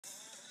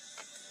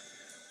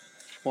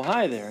Well,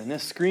 hi there. In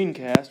this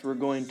screencast, we're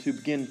going to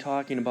begin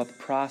talking about the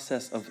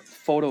process of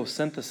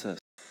photosynthesis.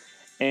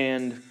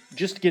 And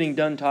just getting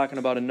done talking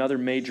about another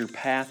major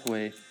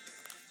pathway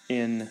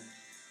in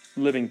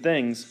living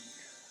things,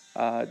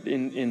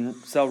 in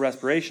cell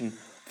respiration,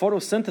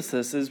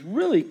 photosynthesis is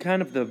really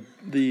kind of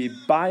the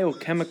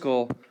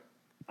biochemical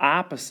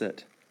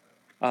opposite,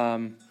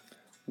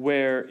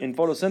 where in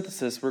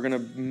photosynthesis we're going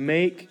to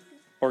make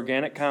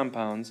organic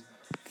compounds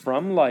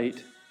from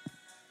light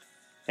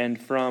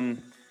and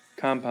from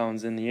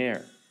compounds in the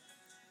air.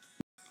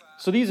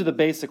 So these are the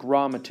basic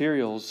raw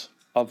materials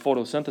of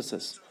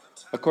photosynthesis.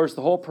 Of course,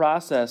 the whole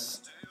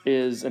process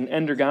is an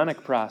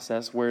endergonic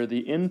process where the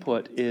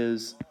input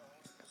is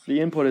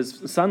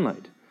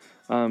sunlight.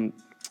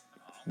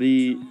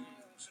 The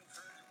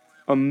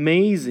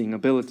amazing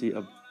ability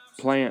of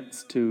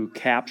plants to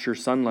capture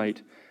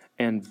sunlight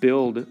and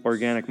build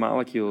organic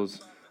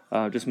molecules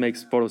just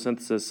makes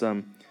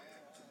photosynthesis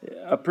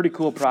a pretty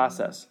cool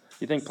process.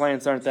 You think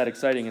plants aren't that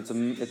exciting? It's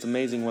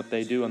amazing what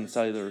they do on the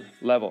cellular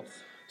level.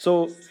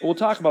 So we'll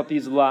talk about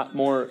these a lot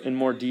more in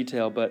more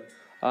detail, but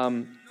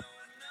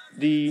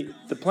the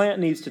plant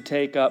needs to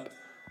take up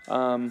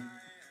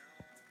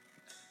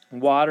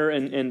water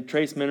and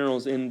trace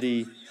minerals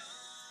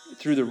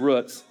through the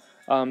roots.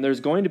 There's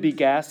going to be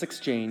gas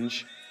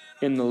exchange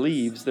in the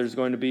leaves. There's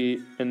going to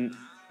be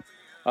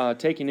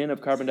taking in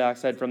of carbon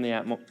dioxide from the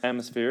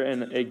atmosphere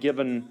and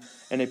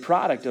a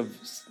product of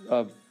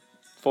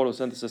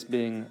photosynthesis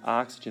being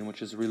oxygen, which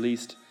is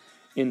released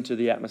into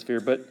the atmosphere.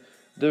 But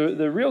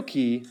the real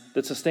key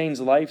that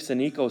sustains lives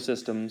and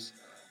ecosystems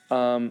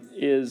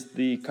is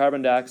the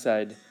carbon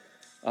dioxide,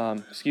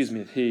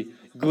 the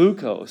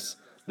glucose,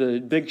 the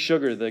big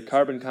sugar, the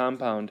carbon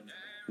compound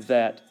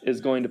that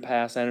is going to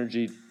pass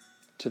energy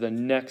to the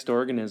next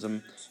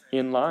organism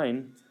in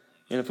line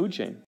in a food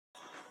chain.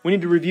 We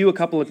need to review a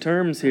couple of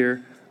terms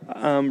here.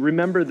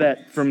 Remember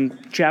that from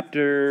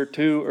chapter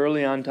 2,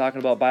 early on,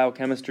 talking about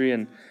biochemistry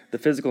and the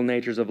physical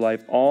natures of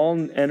life,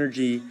 all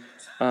energy,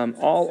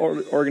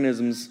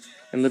 organisms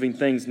and living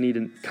things need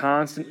a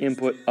constant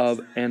input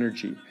of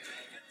energy.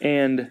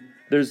 And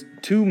there's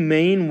two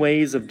main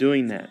ways of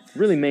doing that,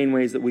 really main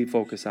ways that we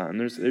focus on.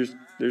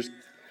 There's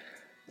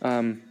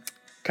kind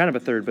of a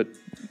third, but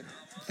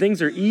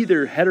things are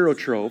either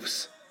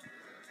heterotrophs,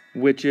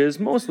 which is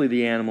mostly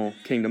the animal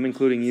kingdom,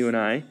 including you and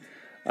I,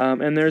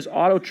 and there's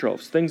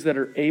autotrophs, things that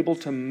are able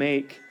to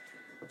make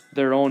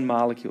their own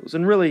molecules.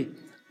 And really,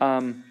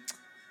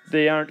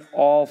 they aren't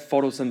all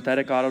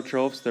photosynthetic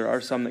autotrophs. There are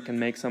some that can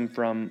make some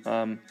from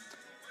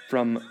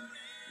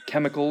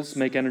chemicals,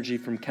 make energy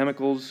from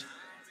chemicals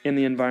in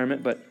the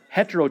environment. But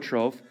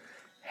heterotroph,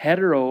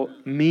 hetero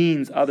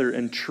means other,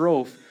 and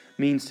troph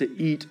means to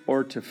eat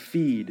or to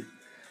feed.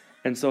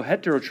 And so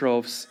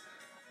heterotrophs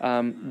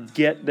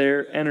get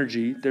their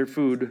energy, their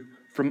food,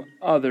 from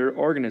other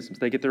organisms.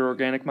 They get their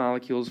organic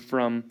molecules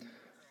from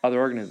other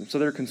organisms. So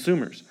they're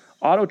consumers.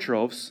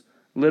 Autotrophs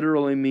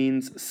literally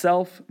means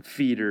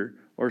self-feeder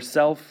or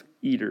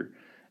self-eater.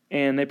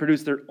 And they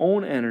produce their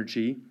own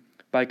energy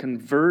by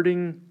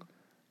converting,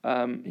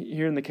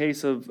 here in the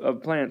case of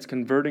plants,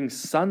 converting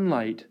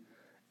sunlight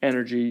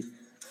energy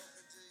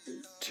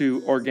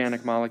to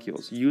organic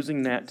molecules,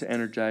 using that to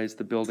energize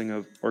the building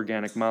of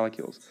organic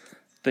molecules,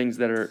 things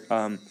that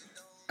are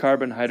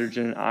carbon,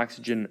 hydrogen, and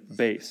oxygen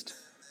based,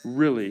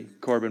 really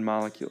carbon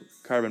molecules.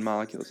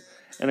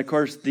 And of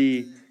course,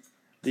 the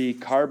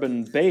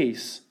carbon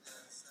base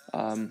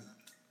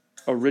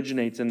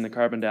originates in the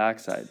carbon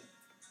dioxide.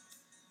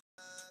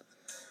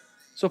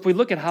 So if we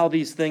look at how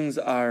these things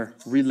are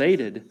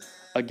related,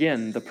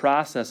 again, the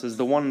processes,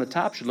 the one on the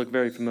top should look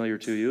very familiar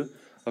to you.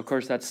 Of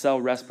course, that's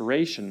cell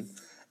respiration.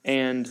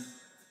 And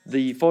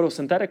the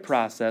photosynthetic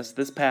process,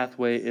 this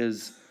pathway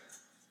is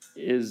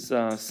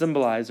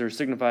symbolized or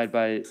signified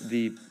by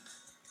the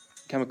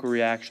chemical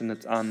reaction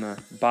that's on the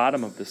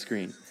bottom of the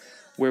screen,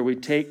 where we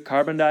take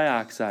carbon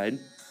dioxide,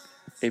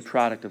 a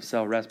product of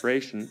cell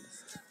respiration,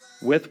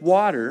 with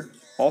water,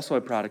 also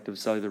a product of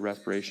cellular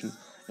respiration,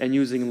 and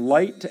using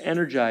light to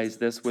energize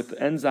this with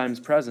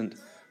enzymes present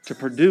to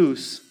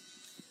produce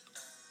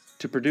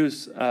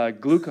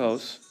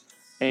glucose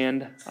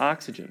and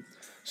oxygen.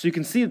 So you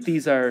can see that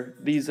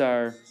these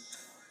are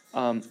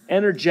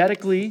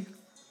energetically,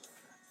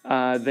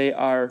 they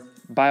are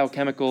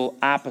biochemical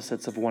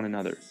opposites of one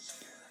another.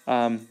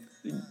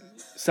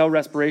 Cell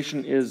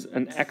respiration is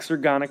an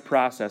exergonic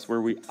process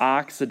where we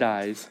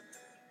oxidize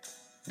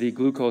the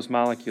glucose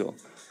molecule.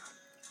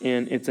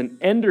 And it's an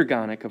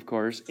endergonic, of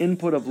course,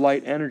 input of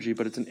light energy,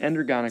 but it's an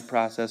endergonic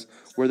process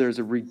where there's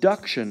a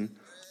reduction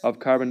of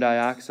carbon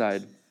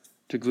dioxide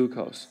to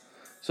glucose.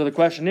 So the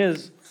question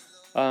is,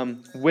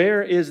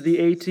 where is the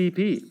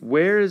ATP?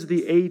 Where is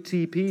the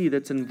ATP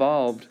that's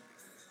involved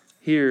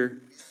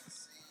here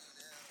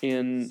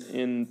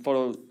in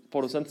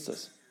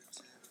photosynthesis?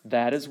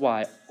 That is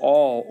why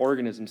all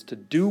organisms, to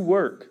do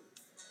work,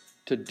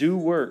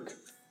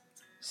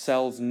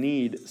 cells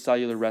need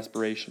cellular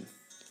respiration.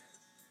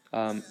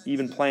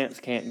 Even plants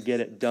can't get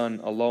it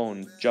done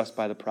alone just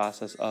by the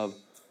process of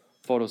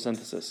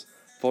photosynthesis.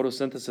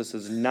 Photosynthesis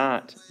is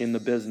not in the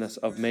business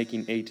of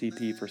making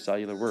ATP for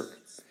cellular work.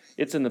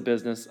 It's in the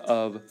business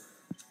of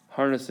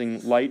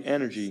harnessing light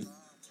energy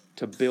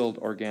to build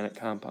organic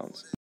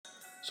compounds.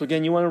 So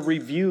again, you want to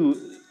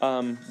review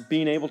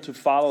being able to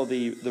follow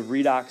the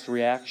redox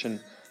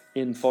reaction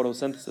in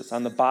photosynthesis.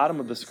 On the bottom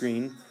of the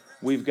screen,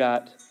 we've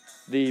got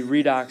the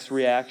redox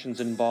reactions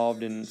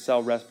involved in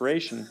cell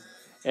respiration.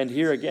 And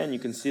here again, you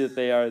can see that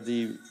they are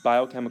the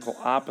biochemical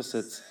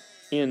opposites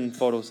in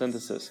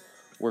photosynthesis,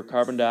 where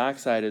carbon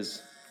dioxide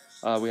is,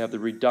 we have the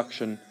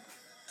reduction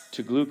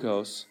to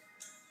glucose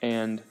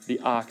and the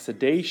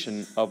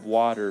oxidation of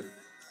water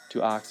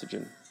to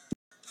oxygen.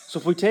 So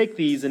if we take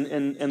these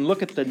and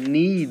look at the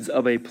needs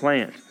of a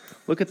plant,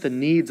 look at the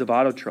needs of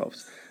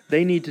autotrophs,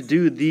 they need to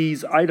do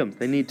these items.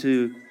 They need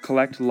to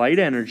collect light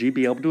energy,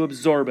 be able to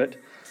absorb it,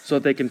 so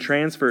that they can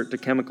transfer it to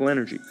chemical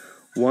energy.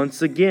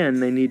 Once again,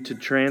 they need to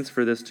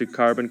transfer this to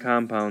carbon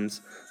compounds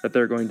that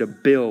they're going to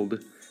build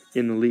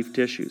in the leaf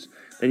tissues.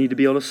 They need to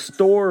be able to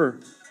store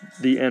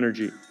the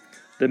energy.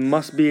 They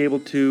must be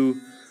able to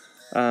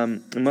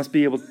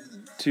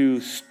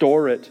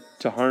store it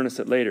to harness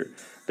it later.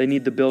 They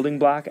need the building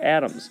block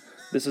atoms.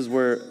 This is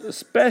where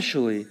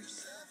especially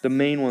the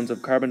main ones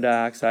of carbon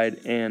dioxide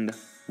and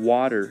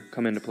water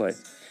come into play.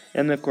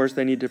 And of course,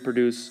 they need to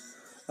produce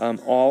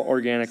all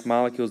organic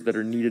molecules that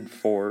are needed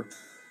for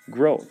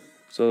growth.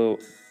 So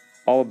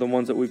all of the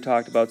ones that we've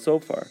talked about so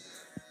far: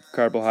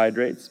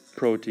 carbohydrates,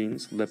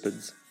 proteins,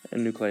 lipids,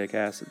 and nucleic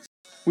acids.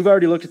 We've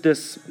already looked at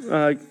this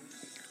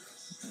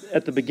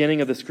at the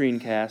beginning of the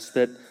screencast,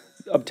 that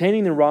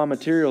obtaining the raw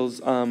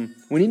materials,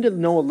 we need to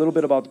know a little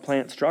bit about the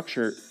plant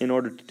structure in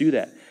order to do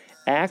that.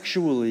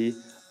 Actually,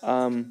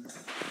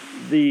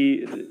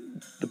 the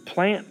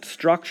plant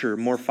structure,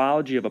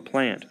 morphology of a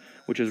plant,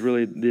 which is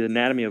really the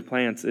anatomy of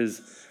plants,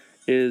 is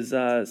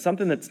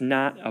something that's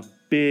not a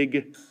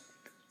big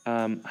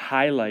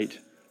highlight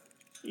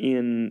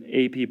in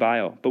AP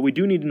Bio. But we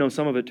do need to know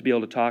some of it to be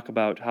able to talk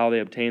about how they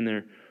obtain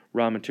their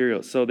raw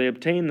materials. So they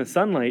obtain the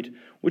sunlight,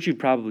 which you've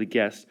probably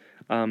guessed,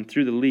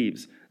 through the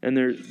leaves. And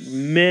there's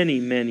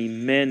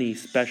many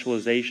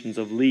specializations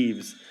of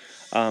leaves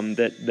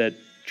that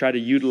try to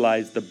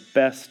utilize the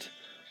best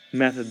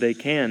method they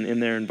can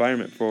in their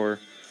environment for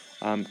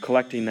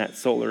collecting that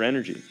solar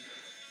energy.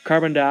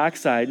 Carbon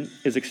dioxide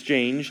is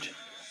exchanged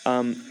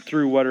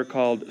through what are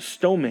called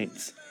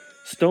stomates.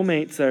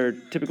 Stomates are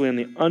typically on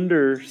the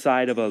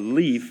underside of a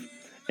leaf,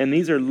 and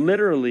these are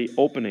literally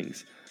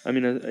openings. I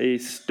mean, a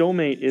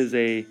stomate is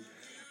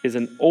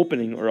an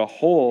opening or a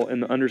hole in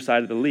the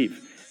underside of the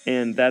leaf,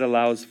 and that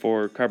allows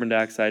for carbon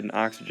dioxide and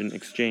oxygen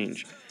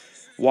exchange.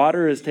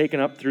 Water is taken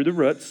up through the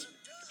roots.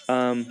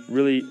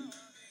 Really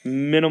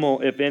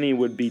minimal, if any,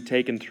 would be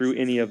taken through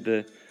any of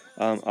the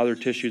other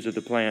tissues of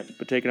the plant,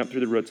 but taken up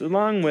through the roots,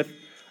 along with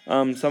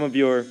some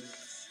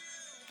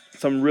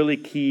really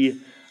key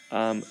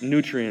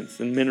nutrients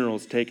and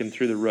minerals taken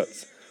through the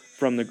roots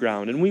from the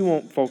ground. And we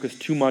won't focus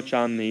too much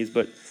on these,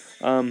 but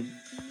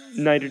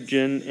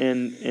nitrogen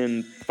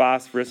and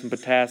phosphorus and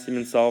potassium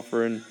and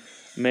sulfur and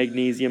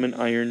magnesium and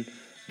iron,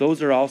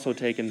 those are also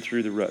taken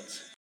through the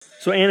roots.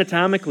 So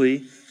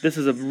anatomically, this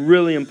is a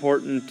really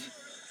important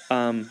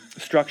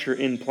structure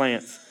in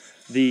plants,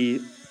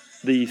 the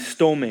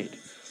stomate.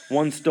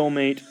 One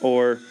stomate,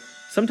 or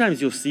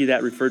sometimes you'll see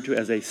that referred to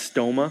as a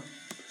stoma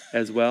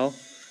as well.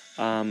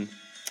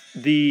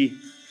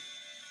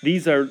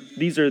 These are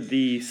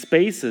the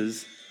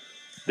spaces,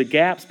 the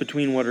gaps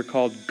between what are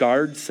called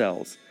guard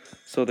cells.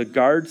 So the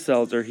guard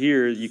cells are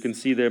here. You can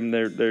see them.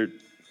 They're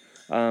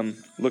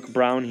look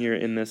brown here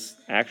in this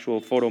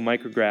actual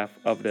photomicrograph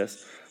of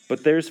this.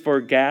 But there's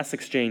for gas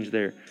exchange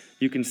there.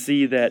 You can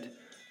see that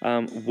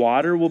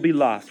water will be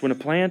lost. When a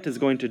plant is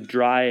going to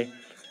dry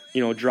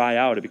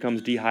out, it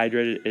becomes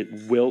dehydrated, it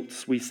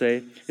wilts, we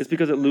say. It's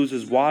because it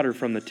loses water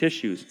from the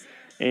tissues.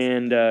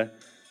 And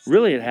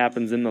really it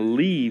happens in the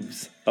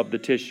leaves of the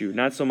tissue,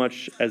 not so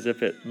much as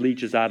if it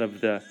leaches out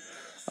of the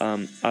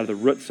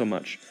root so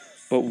much.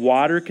 But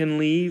water can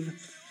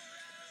leave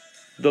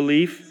the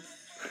leaf.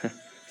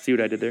 See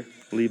what I did there?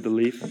 Leave the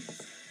leaf.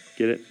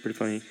 Get it? Pretty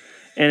funny.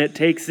 And it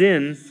takes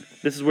in,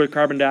 this is where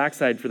carbon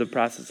dioxide for the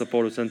process of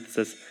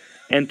photosynthesis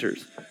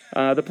enters.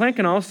 The plant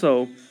can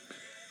also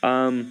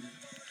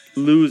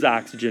lose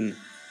oxygen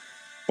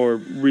or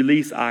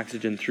release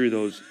oxygen through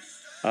those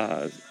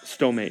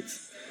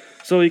stomates.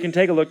 So you can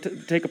take a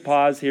look, take a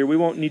pause here. We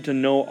won't need to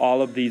know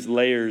all of these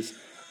layers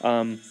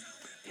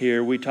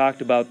here. We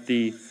talked about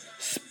the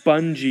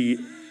spongy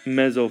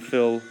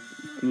mesophyll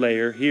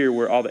layer here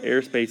where all the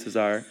air spaces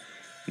are,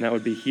 and that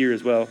would be here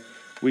as well.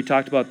 We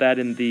talked about that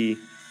in the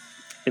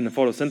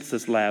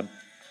photosynthesis lab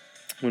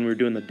when we were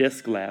doing the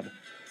disc lab.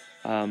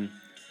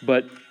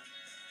 But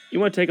you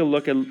want to take a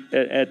look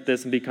at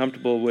this and be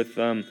comfortable with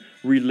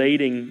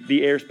relating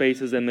the air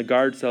spaces and the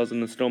guard cells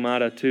and the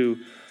stomata to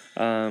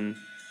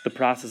the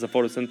process of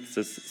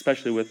photosynthesis,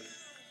 especially with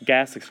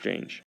gas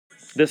exchange.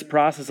 This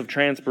process of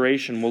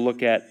transpiration we'll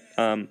look at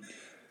kind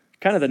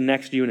of the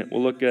next unit.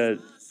 We'll look at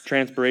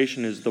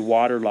transpiration is the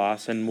water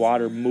loss and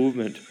water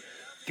movement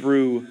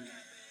through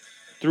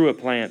through a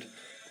plant.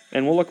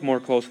 And we'll look more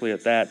closely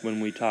at that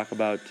when we talk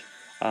about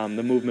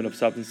the movement of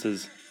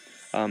substances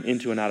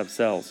into and out of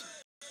cells.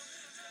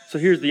 So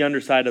here's the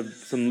underside of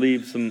some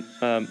leaves, some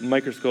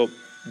microscope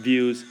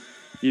views.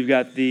 You've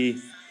got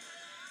the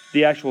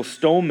actual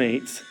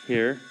stomates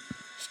here,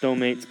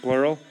 stomates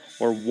plural,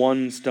 or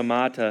one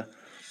stomata,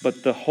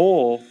 but the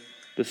whole,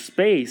 the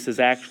space is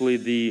actually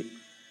the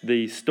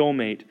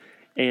stomate,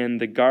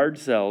 and the guard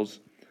cells,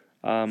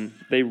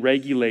 they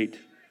regulate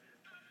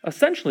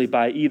essentially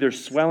by either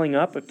swelling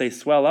up. If they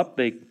swell up,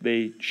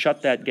 they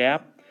shut that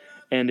gap,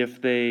 and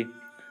if they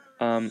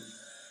kind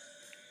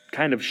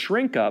of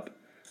shrink up,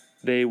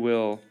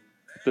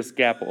 this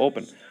gap will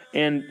open.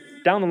 And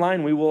down the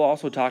line, we will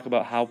also talk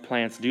about how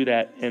plants do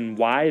that and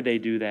why they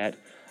do that,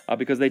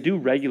 because they do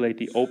regulate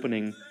the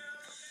opening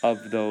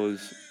of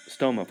those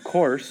stoma. Of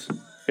course,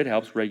 it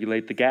helps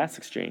regulate the gas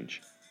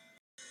exchange.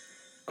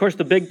 Of course,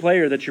 the big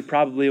player that you're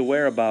probably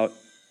aware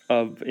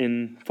of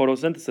in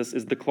photosynthesis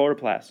is the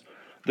chloroplasts.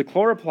 The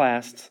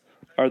chloroplasts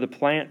are the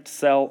plant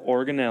cell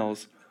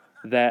organelles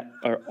that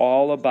are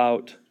all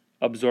about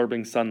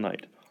absorbing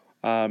sunlight.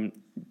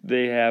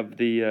 They have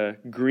the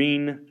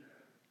green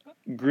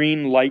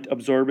light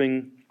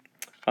absorbing,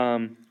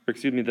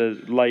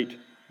 the light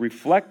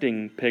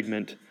reflecting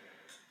pigment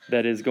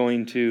that is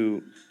going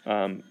to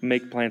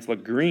make plants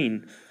look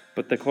green,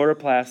 but the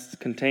chloroplasts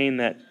contain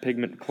that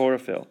pigment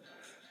chlorophyll.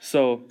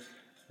 So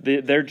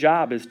their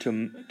job is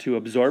to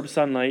absorb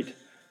sunlight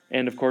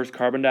and, of course,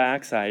 carbon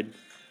dioxide,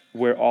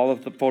 where all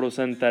of the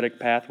photosynthetic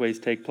pathways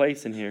take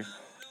place in here,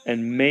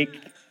 and make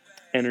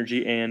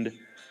energy and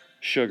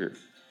sugar.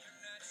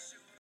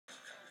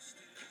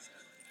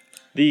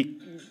 This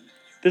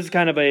is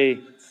kind of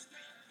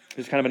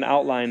an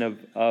outline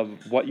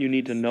of what you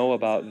need to know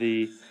about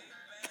the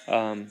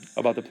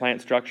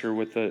plant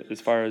structure as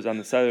far as on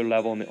the cellular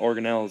level and the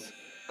organelles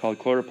called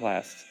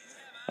chloroplasts.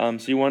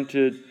 So you want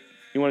to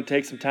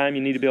take some time.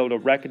 You need to be able to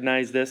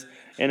recognize this,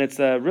 and it's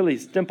really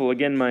simple.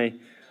 Again, my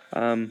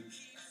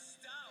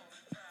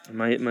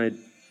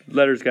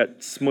letters got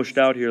smushed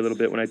out here a little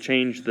bit when I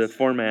changed the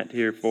format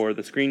here for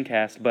the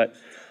screencast, but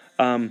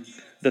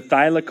the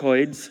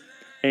thylakoids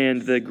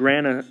and the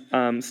grana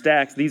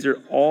stacks, these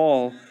are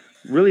all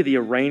really the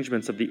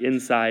arrangements of the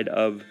inside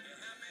of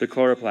the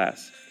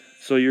chloroplasts.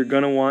 So you're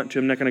going to want to,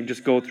 I'm not going to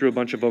just go through a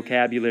bunch of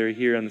vocabulary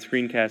here on the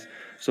screencast,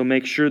 so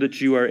make sure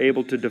that you are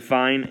able to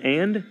define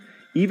and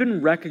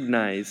even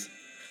recognize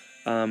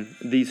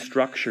these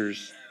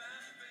structures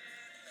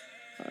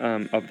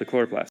of the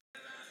chloroplast.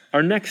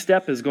 Our next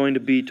step is going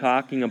to be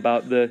talking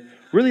about the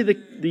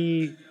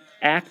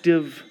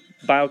active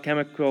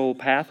biochemical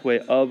pathway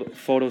of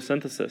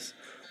photosynthesis,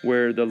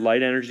 where the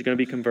light energy is going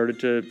to be converted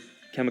to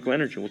chemical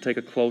energy. We'll take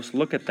a close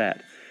look at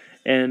that.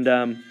 And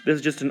this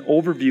is just an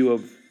overview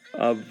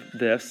of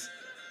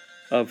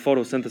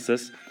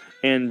photosynthesis,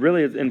 and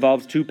really it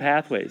involves two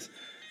pathways.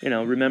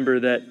 Remember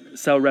that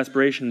cell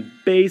respiration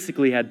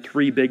basically had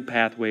three big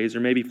pathways,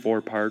 or maybe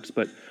four parts,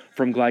 but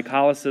from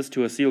glycolysis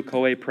to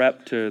acetyl-CoA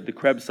prep to the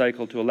Krebs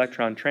cycle to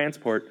electron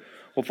transport,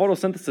 well,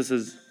 photosynthesis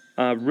is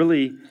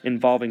really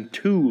involving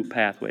two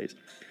pathways.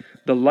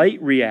 The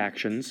light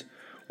reactions,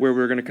 where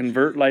we're going to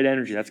convert light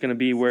energy. That's going to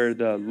be where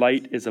the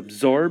light is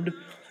absorbed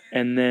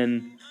and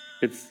then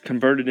it's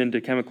converted into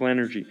chemical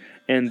energy.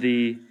 And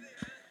the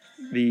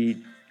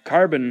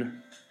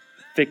carbon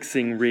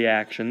fixing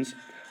reactions,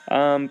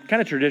 kind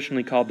of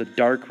traditionally called the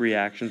dark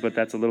reactions, but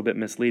that's a little bit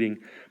misleading.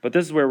 But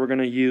this is where we're going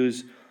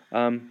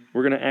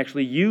to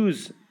actually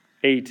use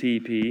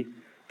ATP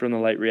from the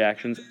light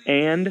reactions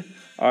and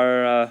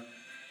our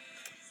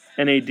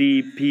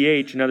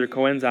NADPH, another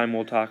coenzyme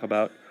we'll talk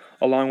about,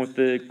 along with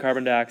the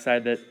carbon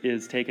dioxide that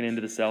is taken into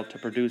the cell to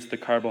produce the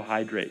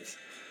carbohydrates.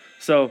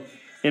 So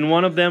in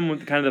one of them,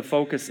 kind of the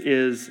focus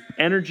is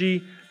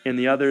energy, in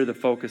the other, the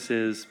focus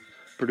is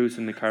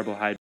producing the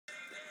carbohydrates.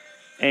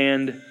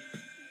 And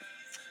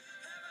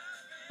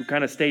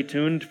kind of stay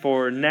tuned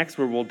for next,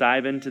 where we'll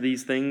dive into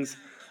these things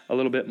a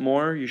little bit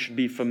more. You should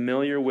be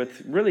familiar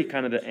with really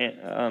kind of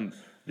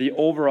the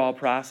overall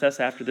process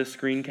after this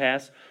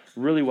screencast,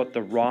 really what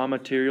the raw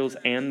materials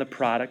and the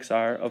products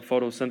are of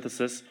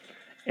photosynthesis.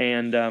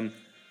 And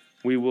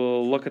we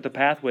will look at the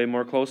pathway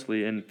more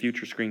closely in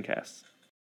future screencasts.